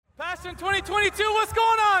Passion 2022. What's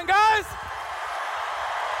going on, guys?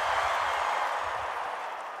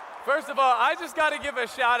 First of all, I just got to give a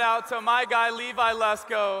shout out to my guy, Levi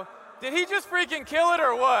Lusko. Did he just freaking kill it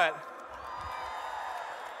or what?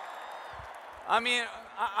 I mean,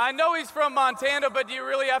 I know he's from Montana, but do you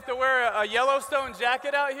really have to wear a Yellowstone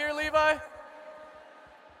jacket out here, Levi?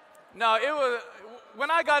 No, it was, when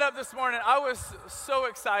I got up this morning, I was so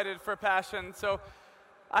excited for Passion. So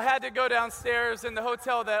I had to go downstairs in the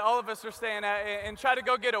hotel that all of us are staying at and try to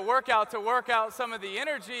go get a workout to work out some of the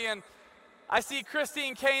energy. And I see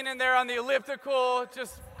Christine Kane in there on the elliptical,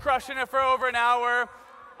 just crushing it for over an hour.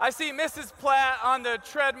 I see Mrs. Platt on the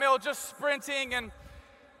treadmill just sprinting. And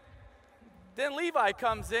then Levi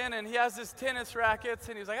comes in and he has his tennis rackets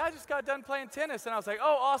and he's like, I just got done playing tennis. And I was like,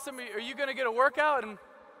 oh, awesome. Are you going to get a workout? And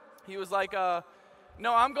he was like, no,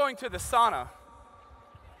 I'm going to the sauna.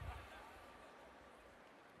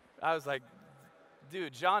 I was like,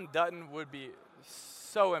 dude, John Dutton would be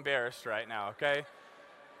so embarrassed right now, okay?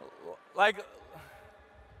 Like,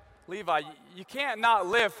 Levi, you can't not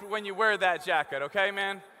lift when you wear that jacket, okay,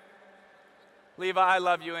 man? Levi, I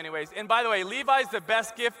love you anyways. And by the way, Levi's the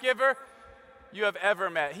best gift giver you have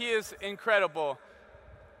ever met. He is incredible.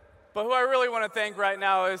 But who I really want to thank right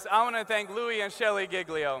now is I want to thank Louie and Shelly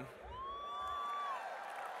Giglio.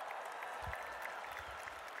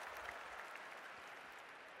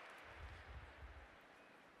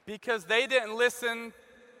 Because they didn't listen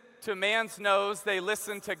to man's no's, they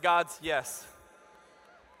listened to God's yes.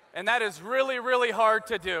 And that is really, really hard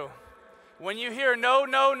to do. When you hear no,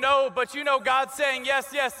 no, no, but you know God's saying yes,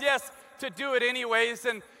 yes, yes, to do it anyways.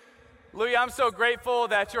 And Louie, I'm so grateful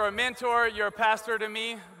that you're a mentor, you're a pastor to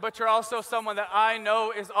me, but you're also someone that I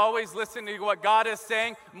know is always listening to what God is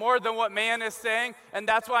saying more than what man is saying. And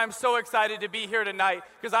that's why I'm so excited to be here tonight,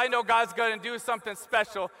 because I know God's going to do something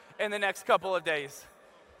special in the next couple of days.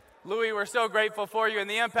 Louie, we're so grateful for you and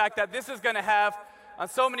the impact that this is going to have on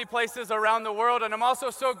so many places around the world. And I'm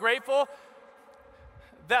also so grateful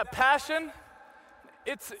that Passion,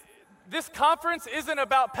 this conference isn't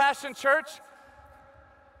about Passion Church.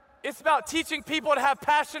 It's about teaching people to have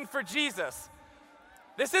passion for Jesus.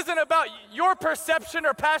 This isn't about your perception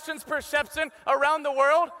or Passion's perception around the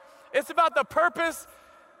world. It's about the purpose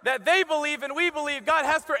that they believe and we believe God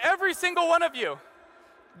has for every single one of you.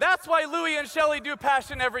 That's why Louie and Shelly do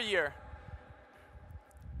Passion every year.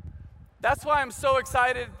 That's why I'm so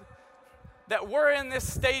excited that we're in this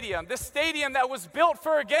stadium that was built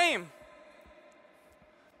for a game.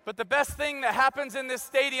 But the best thing that happens in this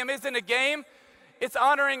stadium isn't a game, it's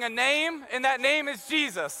honoring a name, and that name is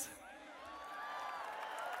Jesus.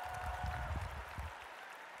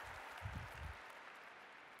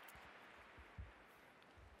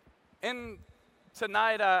 And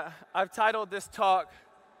tonight, I've titled this talk,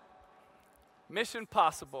 Mission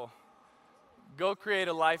Possible, Go Create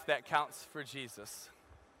a Life That Counts for Jesus.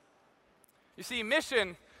 You see,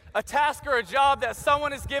 mission, a task or a job that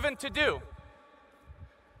someone is given to do.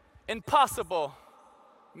 Impossible,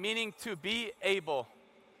 meaning to be able.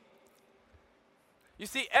 You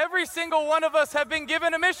see, every single one of us have been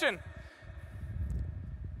given a mission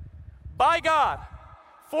by God,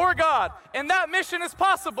 for God, and that mission is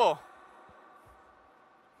possible.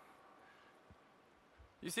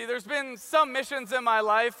 You see, there's been some missions in my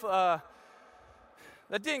life that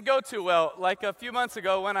didn't go too well. Like a few months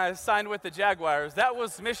ago when I signed with the Jaguars, that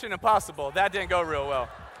was mission impossible. That didn't go real well.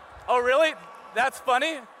 Oh, really? That's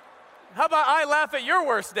funny? How about I laugh at your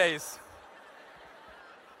worst days?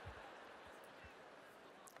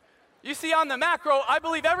 You see, on the macro, I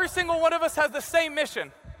believe every single one of us has the same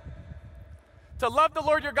mission. To love the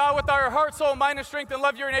Lord your God with our heart, soul, mind, and strength, and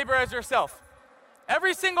love your neighbor as yourself.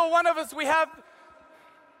 Every single one of us, we have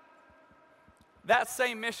that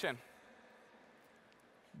same mission.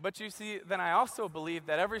 But you see, then I also believe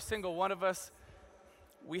that every single one of us,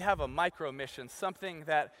 we have a micro mission, something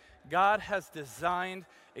that God has designed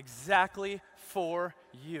exactly for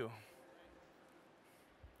you.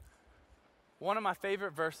 One of my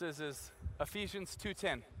favorite verses is Ephesians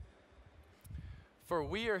 2:10. For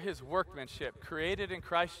we are his workmanship, created in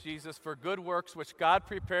Christ Jesus for good works, which God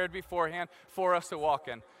prepared beforehand for us to walk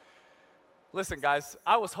in. Listen, guys,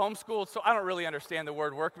 I was homeschooled, so I don't really understand the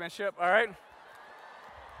word workmanship, all right?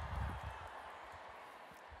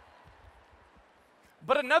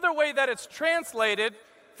 But another way that it's translated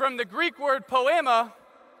from the Greek word poema,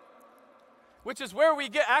 which is where we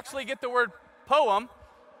actually get the word poem,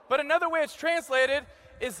 but another way it's translated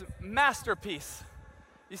is masterpiece.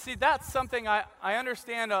 You see, that's something I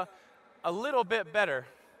understand a little bit better.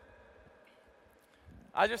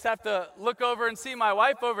 I just have to look over and see my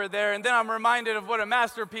wife over there, and then I'm reminded of what a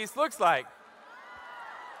masterpiece looks like.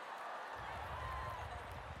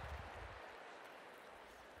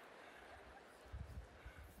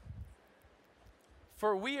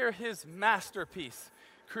 For we are his masterpiece,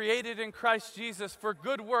 created in Christ Jesus for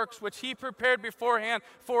good works, which he prepared beforehand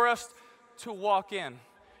for us to walk in.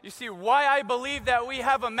 You see why I believe that we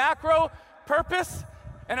have a macro purpose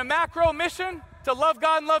and a macro mission to love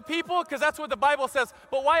God and love people, because that's what the Bible says.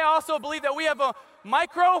 But why I also believe that we have a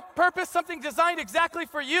micro purpose, something designed exactly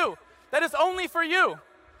for you, that is only for you,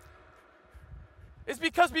 is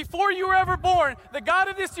because before you were ever born, the God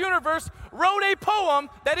of this universe wrote a poem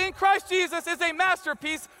that in Christ Jesus is a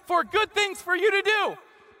masterpiece for good things for you to do.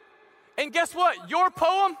 And guess what? Your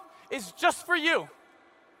poem is just for you.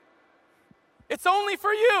 It's only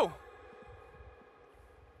for you.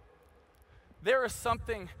 There is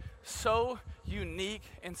something so unique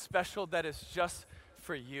and special that is just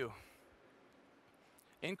for you.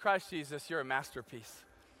 In Christ Jesus, you're a masterpiece.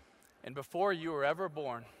 And before you were ever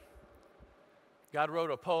born, God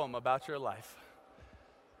wrote a poem about your life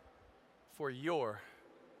for your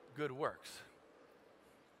good works.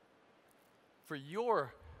 For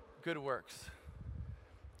your good works.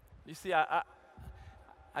 You see, I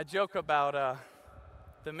joke about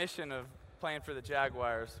the mission of playing for the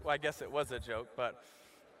Jaguars. Well, I guess it was a joke, but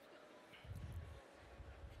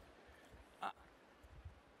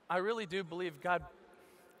I really do believe God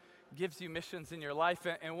gives you missions in your life.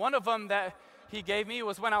 And one of them that he gave me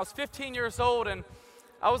was when I was 15 years old, and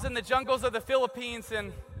I was in the jungles of the Philippines.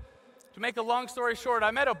 And to make a long story short,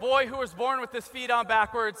 I met a boy who was born with his feet on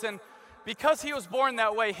backwards. And because he was born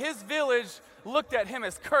that way, his village looked at him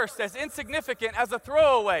as cursed, as insignificant, as a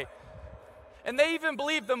throwaway. And they even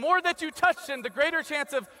believed the more that you touched him, the greater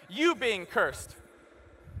chance of you being cursed.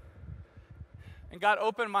 And God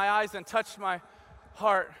opened my eyes and touched my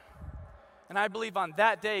heart. And I believe on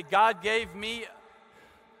that day, God gave me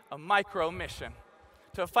a micro mission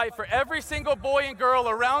to fight for every single boy and girl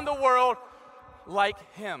around the world like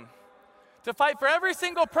him. To fight for every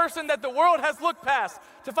single person that the world has looked past.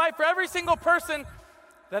 To fight for every single person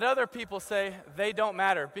that other people say they don't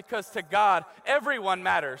matter. Because to God, everyone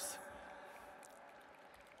matters.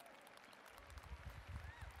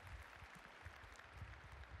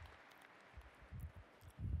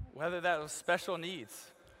 Whether that was special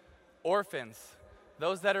needs, orphans,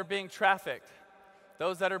 those that are being trafficked,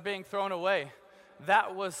 those that are being thrown away.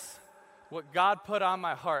 That was what God put on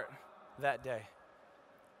my heart that day.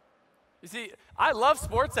 You see, I loved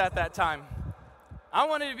sports at that time. I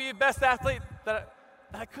wanted to be the best athlete that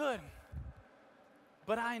I could.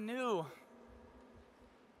 But I knew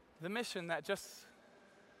the mission that just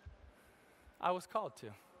I was called to.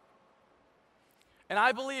 And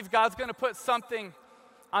I believe God's going to put something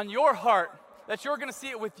on your heart, that you're going to see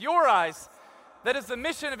it with your eyes, that is the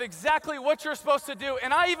mission of exactly what you're supposed to do.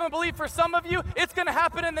 And I even believe for some of you, it's going to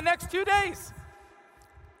happen in the next 2 days.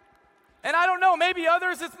 And I don't know, maybe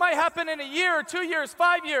others, it might happen in a year, 2 years,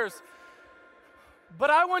 5 years. But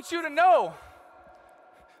I want you to know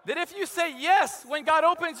that if you say yes when God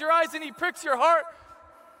opens your eyes and he pricks your heart,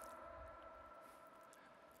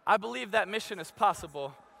 I believe that mission is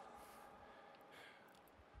possible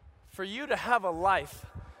for you to have a life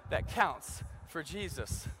that counts for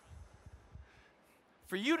Jesus.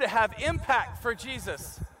 For you to have impact for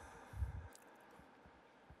Jesus.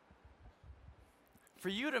 For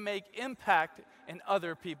you to make impact in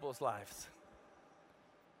other people's lives.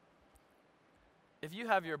 If you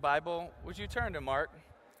have your Bible, would you turn to Mark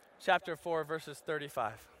chapter 4, verses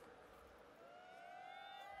 35.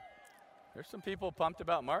 There's some people pumped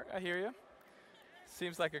about Mark, I hear you.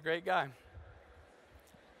 Seems like a great guy.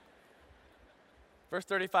 Verse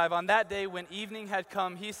 35, on that day when evening had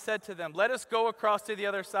come, he said to them, let us go across to the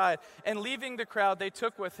other side. And leaving the crowd, they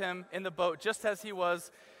took with him in the boat just as he was,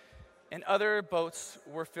 and other boats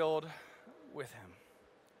were filled with him.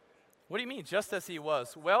 What do you mean, just as he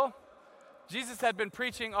was? Well, Jesus had been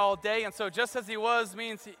preaching all day, and so just as he was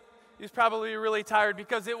means he was probably really tired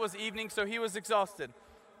because it was evening, so he was exhausted.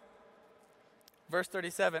 Verse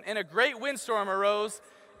 37, and a great windstorm arose,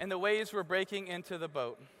 and the waves were breaking into the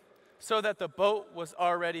boat, so that the boat was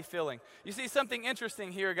already filling. You see, something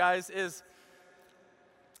interesting here, guys, is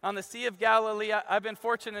on the Sea of Galilee. I've been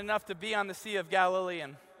fortunate enough to be on the Sea of Galilee,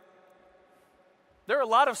 and there are a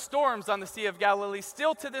lot of storms on the Sea of Galilee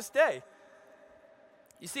still to this day.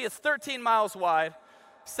 You see, it's 13 miles wide,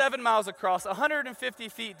 7 miles across, 150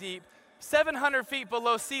 feet deep, 700 feet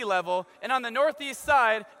below sea level, and on the northeast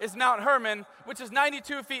side is Mount Hermon, which is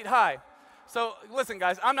 92 feet high. So listen,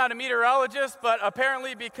 guys, I'm not a meteorologist, but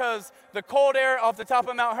apparently because the cold air off the top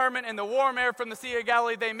of Mount Hermon and the warm air from the Sea of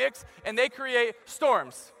Galilee, they mix and they create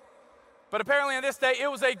storms. But apparently on this day,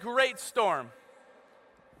 it was a great storm.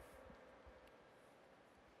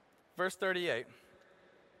 Verse 38,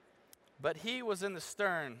 but he was in the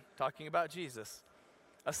stern, talking about Jesus,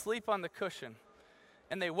 asleep on the cushion.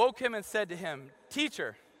 And they woke him and said to him,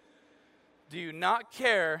 "Teacher, do you not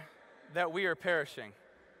care that we are perishing?"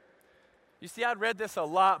 You see, I'd read this a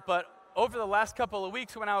lot, but over the last couple of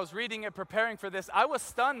weeks when I was reading it, preparing for this, I was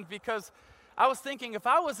stunned because I was thinking, if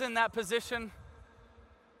I was in that position,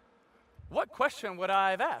 what question would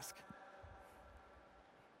I have asked?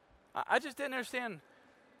 I just didn't understand.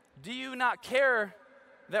 Do you not care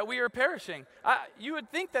that we are perishing? You would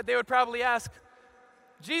think that they would probably ask,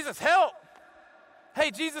 "Jesus, help.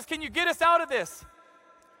 Hey, Jesus, can you get us out of this?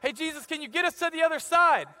 Hey, Jesus, can you get us to the other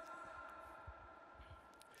side?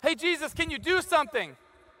 Hey, Jesus, can you do something?"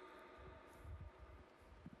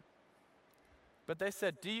 But they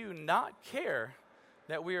said, "Do you not care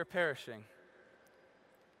that we are perishing?"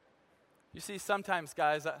 You see, sometimes,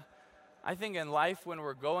 guys, I think in life when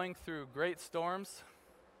we're going through great storms,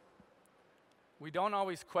 we don't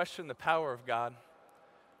always question the power of God.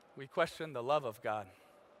 We question the love of God.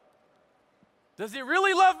 Does he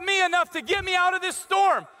really love me enough to get me out of this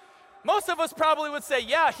storm? Most of us probably would say,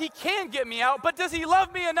 yeah, he can get me out, but does he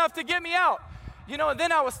love me enough to get me out? You know, and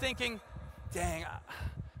then I was thinking, dang, a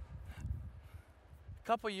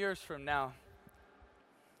couple years from now,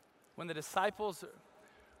 when the disciples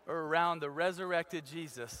are around the resurrected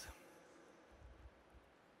Jesus,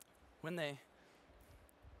 when they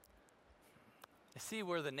see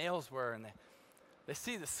where the nails were and they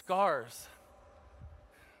see the scars,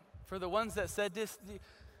 for the ones that said this,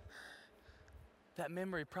 that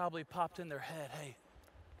memory probably popped in their head. Hey,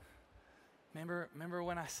 remember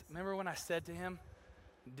when I said to him,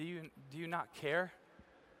 do you not care?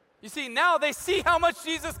 You see, now they see how much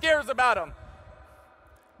Jesus cares about them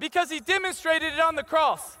because he demonstrated it on the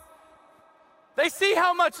cross. They see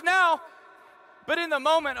how much now, but in the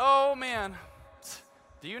moment, oh man,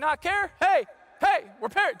 do you not care? Hey, we're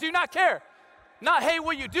parents. Do you not care? Not, hey,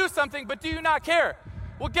 will you do something, but do you not care?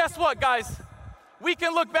 Well, guess what, guys? We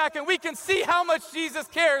can look back and we can see how much Jesus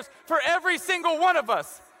cares for every single one of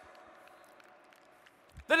us.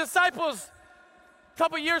 The disciples, a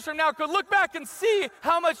couple years from now, could look back and see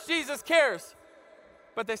how much Jesus cares.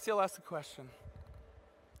 But they still ask the question,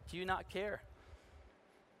 do you not care?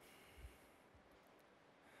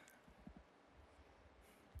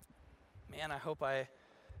 Man, I hope I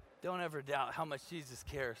don't ever doubt how much Jesus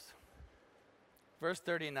cares. Verse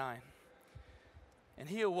 39, and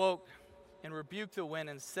he awoke and rebuked the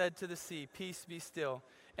wind and said to the sea, "Peace, be still."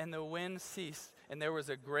 And the wind ceased, and there was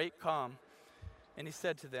a great calm. And he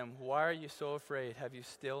said to them, "Why are you so afraid? Have you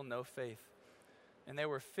still no faith?" And they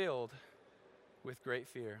were filled with great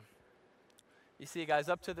fear. You see, guys,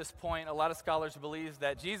 up to this point, a lot of scholars believe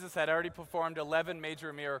that Jesus had already performed 11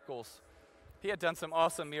 major miracles. He had done some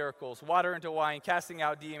awesome miracles: water into wine, casting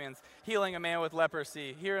out demons, healing a man with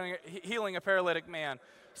leprosy, healing a paralytic man.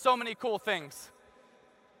 So many cool things.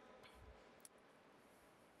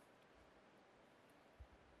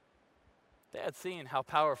 They had seen how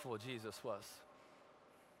powerful Jesus was.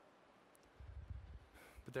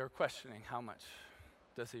 But they were questioning, how much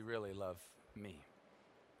does he really love me?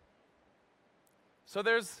 So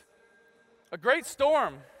there's a great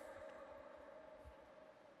storm.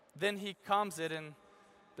 Then he calms it and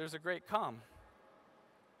there's a great calm.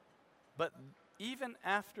 But even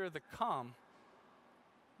after the calm,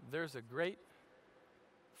 there's a great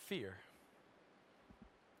fear.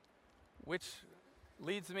 Which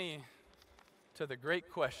leads me to the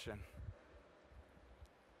great question.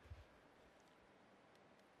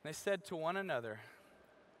 They said to one another,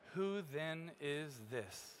 "Who then is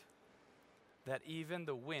this, that even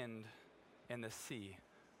the wind and the sea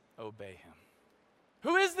obey him?"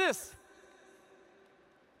 Who is this?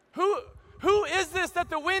 Who is this that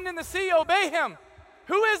the wind and the sea obey him?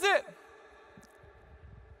 Who is it?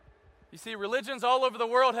 You see, religions all over the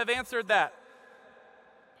world have answered that.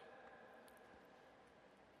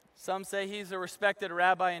 Some say he's a respected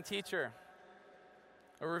rabbi and teacher,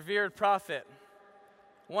 a revered prophet,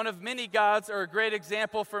 one of many gods or a great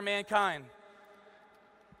example for mankind,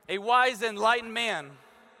 a wise, enlightened man,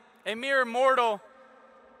 a mere mortal,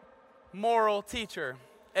 moral teacher,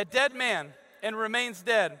 a dead man and remains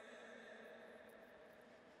dead.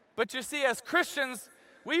 But you see, as Christians,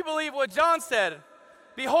 we believe what John said: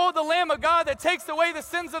 "Behold the Lamb of God that takes away the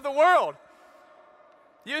sins of the world."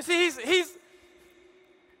 You see, he's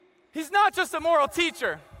not just a moral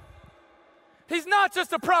teacher. He's not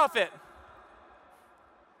just a prophet.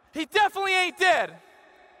 He definitely ain't dead.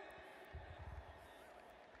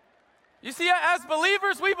 You see, as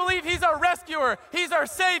believers, we believe he's our rescuer, he's our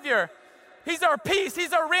savior, he's our peace,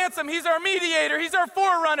 he's our ransom, he's our mediator, he's our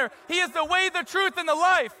forerunner. He is the way, the truth, and the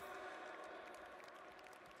life.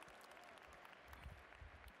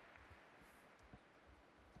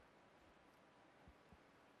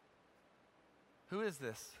 Who is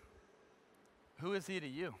this? Who is he to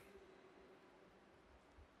you?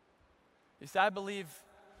 You see, I believe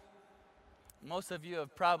most of you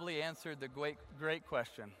have probably answered the great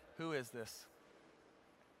question, who is this?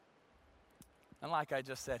 And like I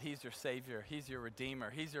just said, he's your Savior, he's your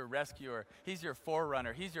Redeemer, he's your rescuer, he's your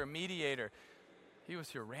forerunner, he's your mediator. He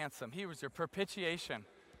was your ransom, he was your propitiation.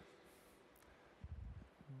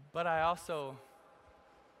 But I also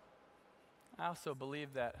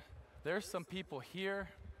believe that there's some people here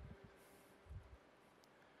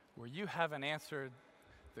where you haven't answered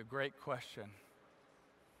the great question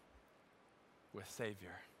with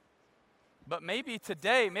Savior. But maybe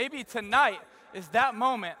today, maybe tonight is that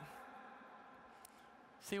moment.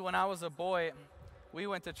 See, when I was a boy, we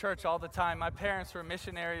went to church all the time. My parents were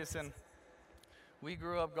missionaries, and we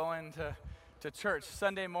grew up going to church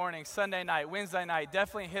Sunday morning, Sunday night, Wednesday night,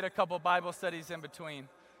 definitely hit a couple Bible studies in between.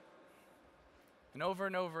 And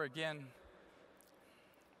over again,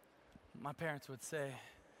 my parents would say,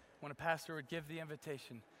 when a pastor would give the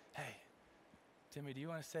invitation, hey, Timmy, do you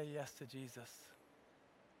want to say yes to Jesus?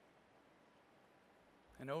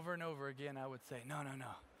 And over again, I would say, no,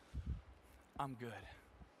 I'm good.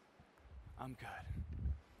 I'm good.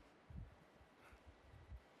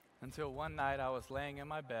 Until one night I was laying in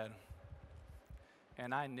my bed,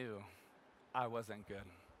 and I knew I wasn't good.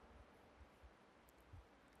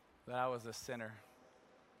 That I was a sinner,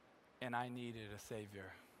 and I needed a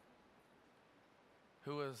Savior.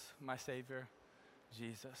 Who was my Savior?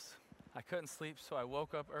 Jesus. I couldn't sleep, so I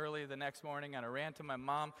woke up early the next morning, and I ran to my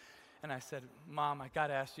mom, and I said, Mom, I got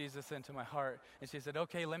to ask Jesus into my heart. And she said,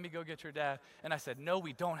 okay, let me go get your dad. And I said, no,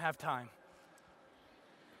 we don't have time.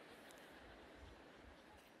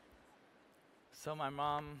 So my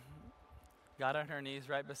mom got on her knees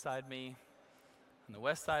right beside me on the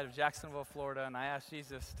west side of Jacksonville, Florida, and I asked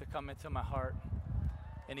Jesus to come into my heart,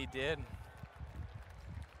 and he did.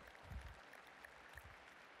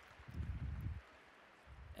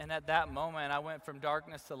 And at that moment, I went from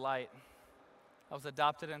darkness to light. I was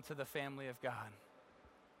adopted into the family of God.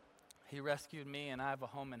 He rescued me, and I have a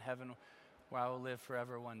home in heaven where I will live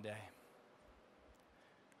forever one day.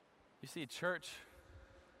 You see, church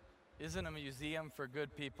isn't a museum for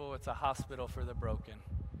good people, it's a hospital for the broken.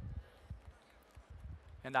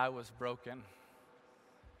 And I was broken.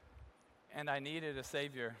 And I needed a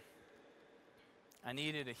Savior. I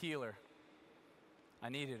needed a healer. I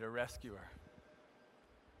needed a rescuer.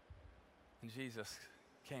 And Jesus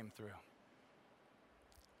came through.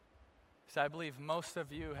 So I believe most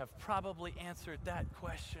of you have probably answered that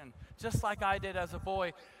question, just like I did as a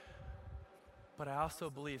boy. But I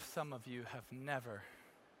also believe some of you have never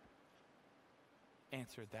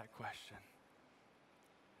answered that question.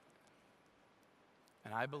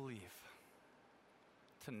 And I believe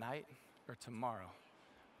tonight or tomorrow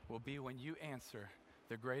will be when you answer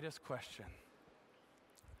the greatest question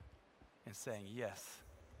in saying yes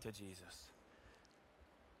to Jesus.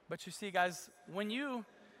 But you see, guys, when you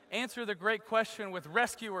answer the great question with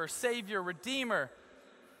rescuer, Savior, Redeemer,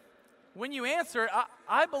 when you answer it,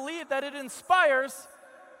 I believe that it inspires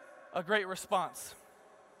a great response.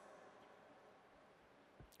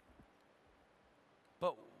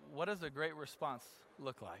 But what does a great response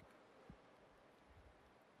look like?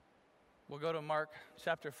 We'll go to Mark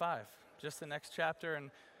chapter 5, just the next chapter, and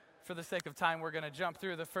for the sake of time, we're going to jump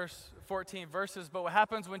through the first 14 verses. But what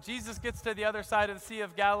happens when Jesus gets to the other side of the Sea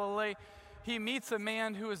of Galilee, he meets a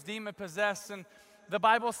man who is demon-possessed, and the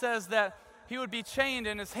Bible says that he would be chained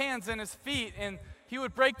in his hands and his feet, and he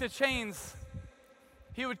would break the chains.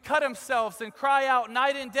 He would cut himself and cry out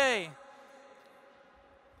night and day.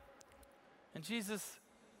 And Jesus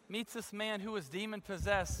meets this man who was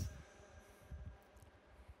demon-possessed,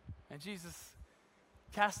 and Jesus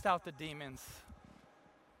cast out the demons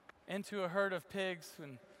into a herd of pigs,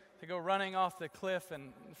 and they go running off the cliff,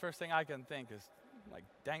 and the first thing I can think is, like,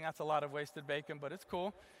 dang, that's a lot of wasted bacon, but it's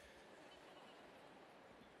cool.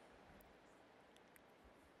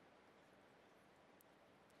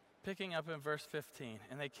 Picking up in verse 15,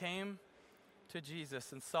 and they came to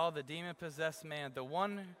Jesus and saw the demon-possessed man, the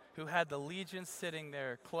one who had the legion, sitting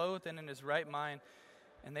there, clothed and in his right mind,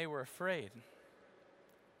 and they were afraid.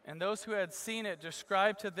 And those who had seen it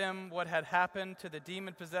described to them what had happened to the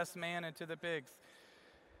demon-possessed man and to the pigs.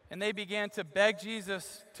 And they began to beg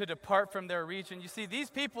Jesus to depart from their region. You see, these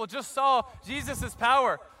people just saw Jesus'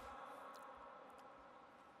 power.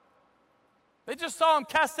 They just saw him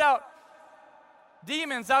cast out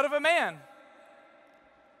demons out of a man.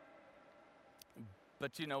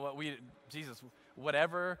 But you know what? Jesus,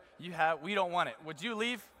 whatever you have, we don't want it. Would you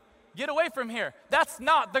leave? Get away from here. That's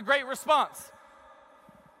not the great response.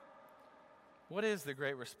 What is the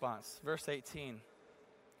great response? Verse 18.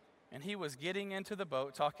 And he was getting into the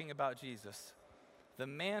boat, talking about Jesus. The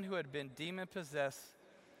man who had been possessed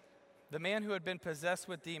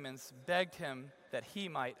with demons begged him that he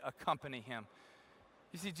might accompany him.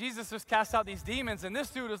 You see, Jesus just cast out these demons, and this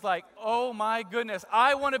dude is like, oh my goodness,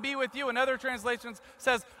 I want to be with you. Another translation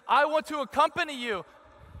says, I want to accompany you.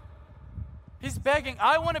 He's begging,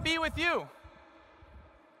 I want to be with you.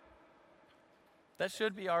 That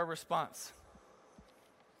should be our response.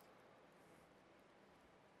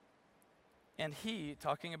 And he,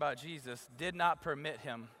 talking about Jesus, did not permit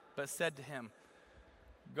him, but said to him,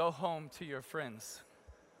 go home to your friends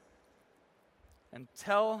and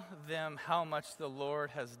tell them how much the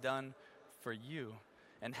Lord has done for you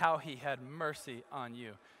and how he had mercy on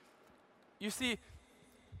you. You see,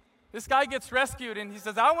 this guy gets rescued and he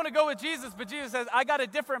says, I want to go with Jesus, but Jesus says, I got a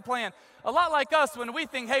different plan. A lot like us when we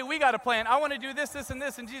think, hey, we got a plan. I want to do this, this, and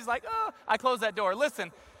this. And Jesus is like, oh, I close that door.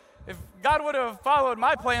 Listen, if God would have followed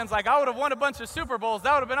my plans, like I would have won a bunch of Super Bowls,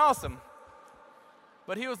 that would have been awesome.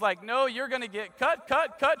 But he was like, no, you're going to get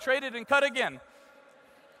cut, traded, and cut again.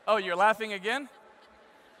 Oh, you're laughing again?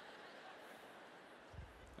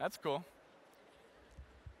 That's cool.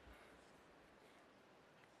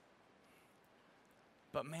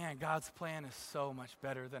 But man, God's plan is so much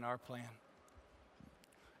better than our plan.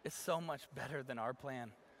 It's so much better than our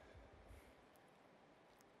plan.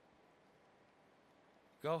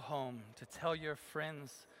 Go home to tell your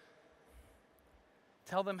friends.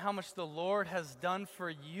 Tell them how much the Lord has done for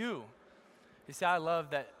you. You see, I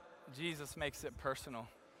love that Jesus makes it personal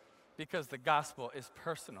because the gospel is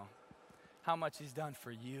personal. How much he's done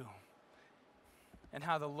for you and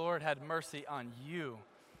how the Lord had mercy on you.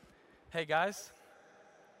 Hey guys,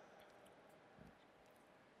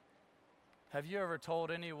 have you ever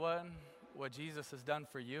told anyone what Jesus has done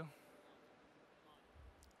for you?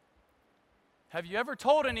 Have you ever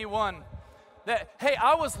told anyone that, hey,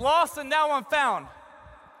 I was lost and now I'm found?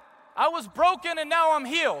 I was broken and now I'm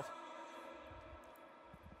healed.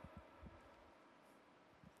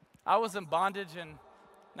 I was in bondage and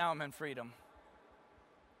now I'm in freedom.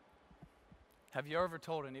 Have you ever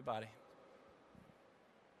told anybody?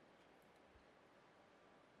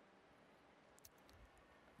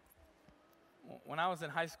 When I was in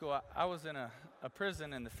high school, I was in a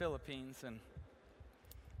prison in the Philippines, and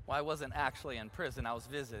well, I wasn't actually in prison, I was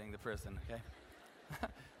visiting the prison, okay?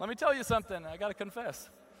 Let me tell you something, I gotta confess.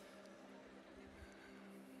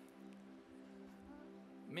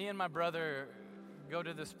 Me and my brother go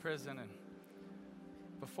to this prison, and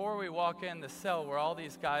before we walk in the cell where all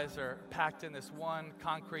these guys are packed in this one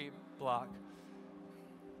concrete block,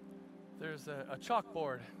 there's a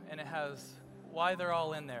chalkboard, and it has why they're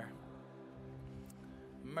all in there.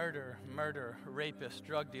 Murder, rapist,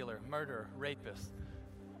 drug dealer, murder, rapist.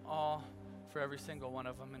 All for every single one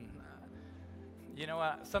of them. And you know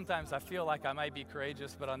what? Sometimes I feel like I might be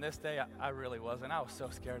courageous, but on this day, I really wasn't. I was so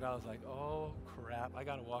scared. I was like, oh, crap. I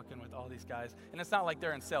got to walk in with all these guys. And it's not like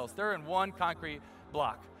they're in cells. They're in one concrete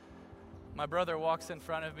block. My brother walks in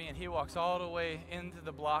front of me, and he walks all the way into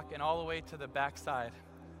the block and all the way to the backside.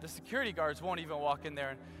 The security guards won't even walk in there.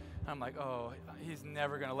 And I'm like, oh, he's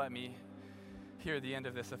never going to let me hear the end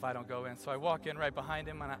of this if I don't go in. So I walk in right behind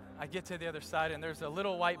him, and I get to the other side, and there's a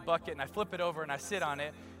little white bucket, and I flip it over, and I sit on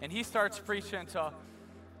it, and he starts preaching to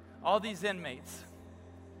all these inmates.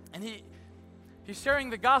 And he's sharing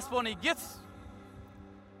the gospel, and he gets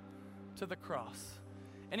to the cross.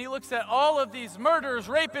 And he looks at all of these murderers,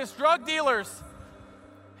 rapists, drug dealers,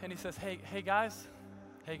 and he says, hey guys,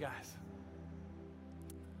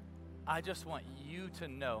 I just want you to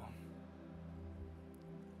know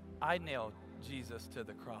I nailed Jesus to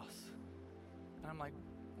the cross. And I'm like,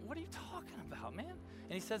 what are you talking about, man?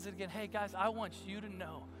 And he says it again, hey guys, I want you to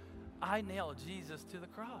know I nailed Jesus to the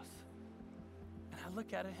cross. And I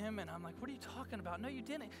look at him and I'm like, what are you talking about? No, you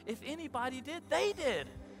didn't. If anybody did, they did.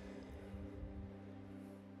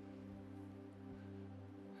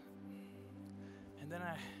 And then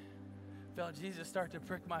I felt Jesus start to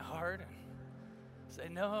prick my heart and say,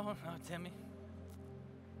 no, Timmy.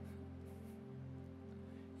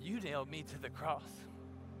 You nailed me to the cross.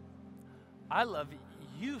 I love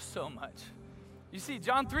you so much. You see,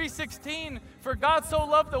 John 3:16, for God so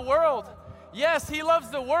loved the world. Yes, he loves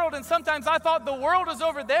the world, and sometimes I thought the world was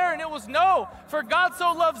over there, and it was no. For God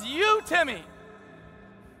so loves you, Timmy.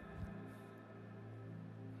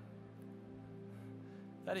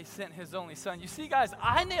 That he sent his only son. You see, guys,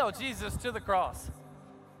 I nailed Jesus to the cross.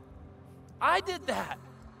 I did that.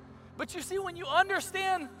 But you see, when you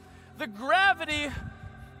understand the gravity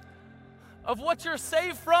of what you're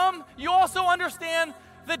saved from, you also understand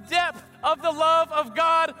the depth of the love of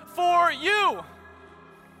God for you.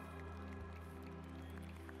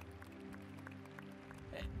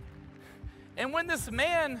 And when this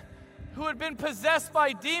man who had been possessed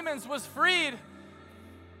by demons was freed,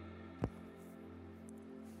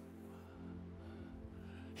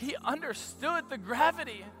 he understood the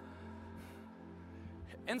gravity.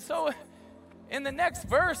 And so in the next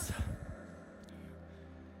verse,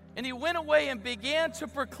 and he went away and began to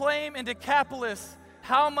proclaim in Decapolis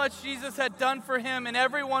how much Jesus had done for him, and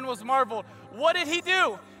everyone was marveled. What did he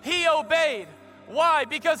do? He obeyed. Why?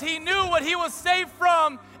 Because he knew what he was saved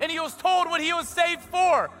from, and he was told what he was saved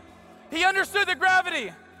for. He understood the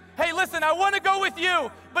gravity. Hey, listen, I want to go with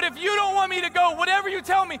you, but if you don't want me to go, whatever you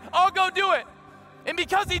tell me, I'll go do it. And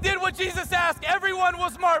because he did what Jesus asked, everyone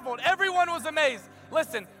was marveled. Everyone was amazed.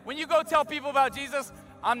 Listen, when you go tell people about Jesus,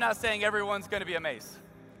 I'm not saying everyone's going to be amazed.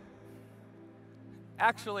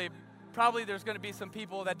 Actually, probably there's going to be some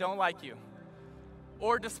people that don't like you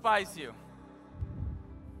or despise you.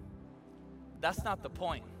 That's not the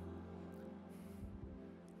point.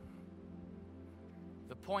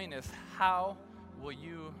 The point is, how will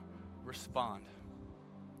you respond?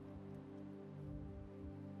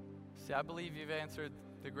 See, I believe you've answered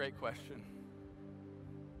the great question.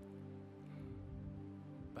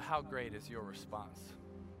 But how great is your response?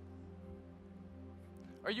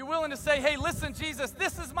 Are you willing to say, hey, listen, Jesus,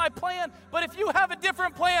 this is my plan, but if you have a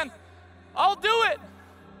different plan, I'll do it.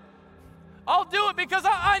 I'll do it because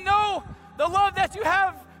I know the love that you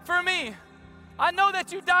have for me. I know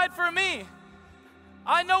that you died for me.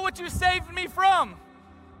 I know what you saved me from.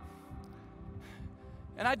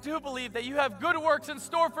 And I do believe that you have good works in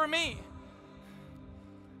store for me.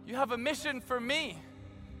 You have a mission for me.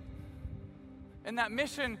 And that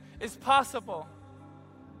mission is possible.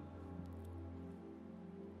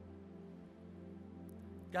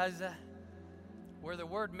 Guys, where the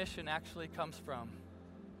word mission actually comes from,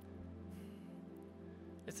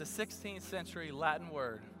 it's a 16th century Latin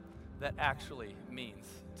word that actually means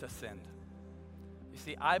to send. You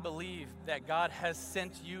see, I believe that God has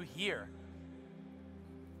sent you here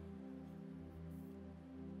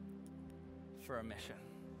for a mission.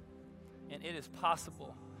 And it is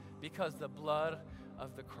possible because the blood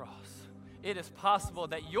of the cross. It is possible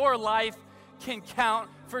that your life can count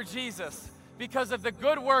for Jesus because of the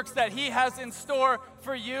good works that he has in store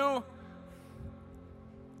for you.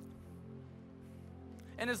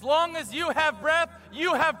 And as long as you have breath,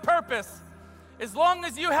 you have purpose. As long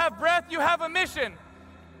as you have breath, you have a mission.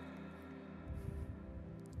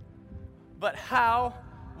 But how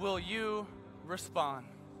will you respond?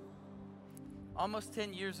 Almost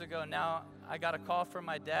 10 years ago now, I got a call from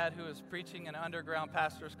my dad who was preaching an underground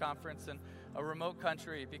pastors conference in a remote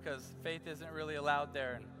country because faith isn't really allowed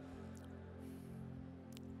there. And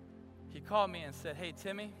he called me and said, hey,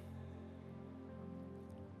 Timmy,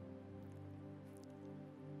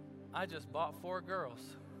 I just bought 4 girls.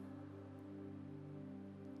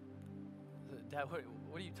 I said, Dad, what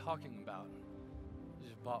are you talking about? I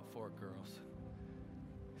just bought 4 girls.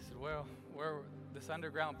 He said, well, where this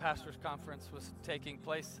underground pastors conference was taking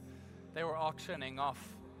place, they were auctioning off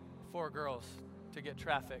 4 girls to get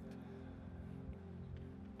trafficked.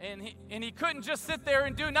 And he couldn't just sit there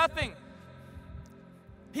and do nothing.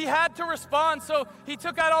 He had to respond, so he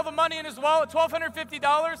took out all the money in his wallet,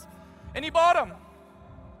 $1,250, and he bought them.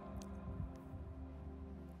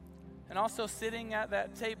 And also sitting at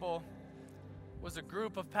that table was a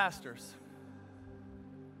group of pastors.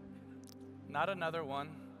 Not another one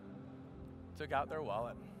took out their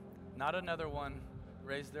wallet. Not another one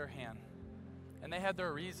raised their hand. And they had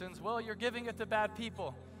their reasons. Well, you're giving it to bad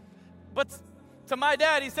people. But to my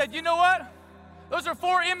dad, he said, you know what? Those are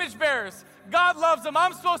 4 image bearers. God loves them.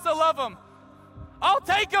 I'm supposed to love them. I'll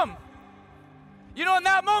take them. You know, in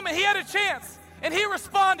that moment, he had a chance, and he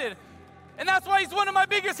responded. And that's why he's one of my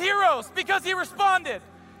biggest heroes, because he responded.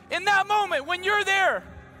 In that moment, when you're there,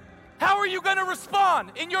 how are you going to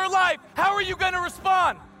respond in your life? How are you going to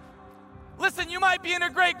respond? Listen, you might be in a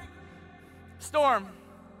great storm.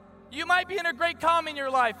 You might be in a great calm in your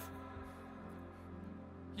life.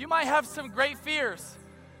 You might have some great fears.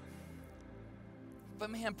 But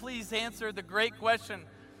man, please answer the great question.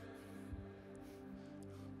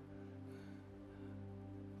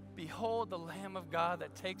 Behold the Lamb of God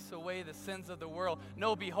that takes away the sins of the world.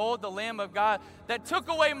 No, behold the Lamb of God that took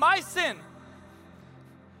away my sin.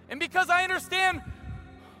 And because I understand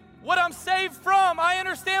what I'm saved from, I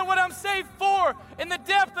understand what I'm saved for, in the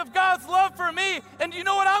depth of God's love for me. And you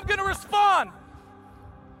know what? I'm going to respond.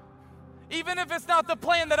 Even if it's not the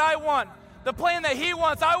plan that I want, the plan that he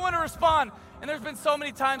wants, I want to respond. And there's been so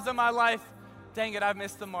many times in my life, dang it, I've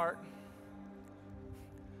missed the mark.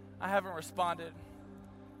 I haven't responded.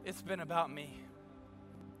 It's been about me.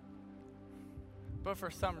 But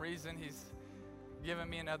for some reason, He's given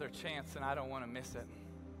me another chance, and I don't want to miss it.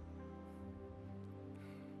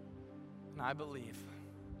 And I believe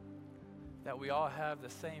that we all have the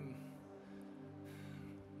same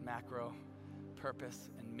macro purpose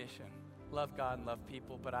and mission. Love God and love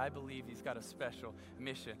people, but I believe He's got a special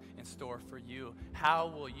mission in store for you. How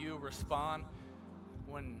will you respond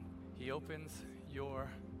when He opens your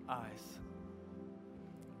eyes?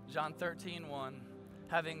 John 13:1,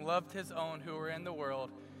 having loved His own who were in the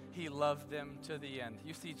world, He loved them to the end.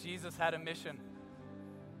 You see, Jesus had a mission,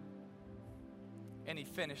 and He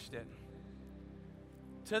finished it.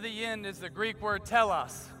 To the end is the Greek word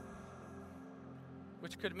telos,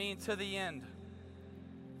 which could mean to the end,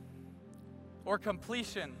 or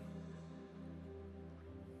completion,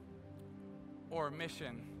 or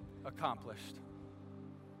mission accomplished.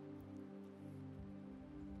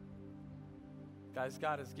 Guys,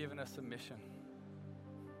 God has given us a mission.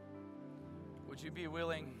 Would you be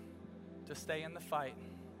willing to stay in the fight,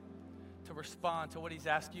 to respond to what He's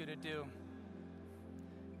asked you to do,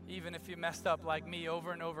 even if you messed up like me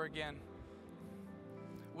over and over again?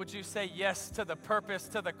 Would you say yes to the purpose,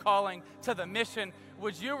 to the calling, to the mission?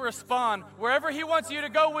 Would you respond? Wherever He wants you to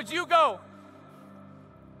go, would you go?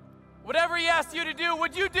 Whatever He asks you to do,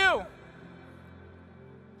 would you do?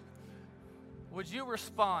 Would you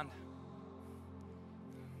respond?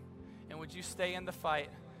 And would you stay in the fight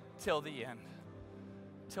till the end?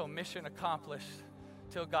 Till mission accomplished,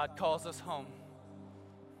 till God calls us home.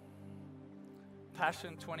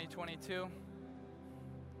 Passion 2022,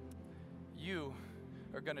 you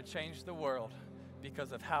are going to change the world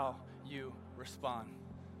because of how you respond.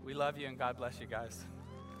 We love you, and God bless you guys.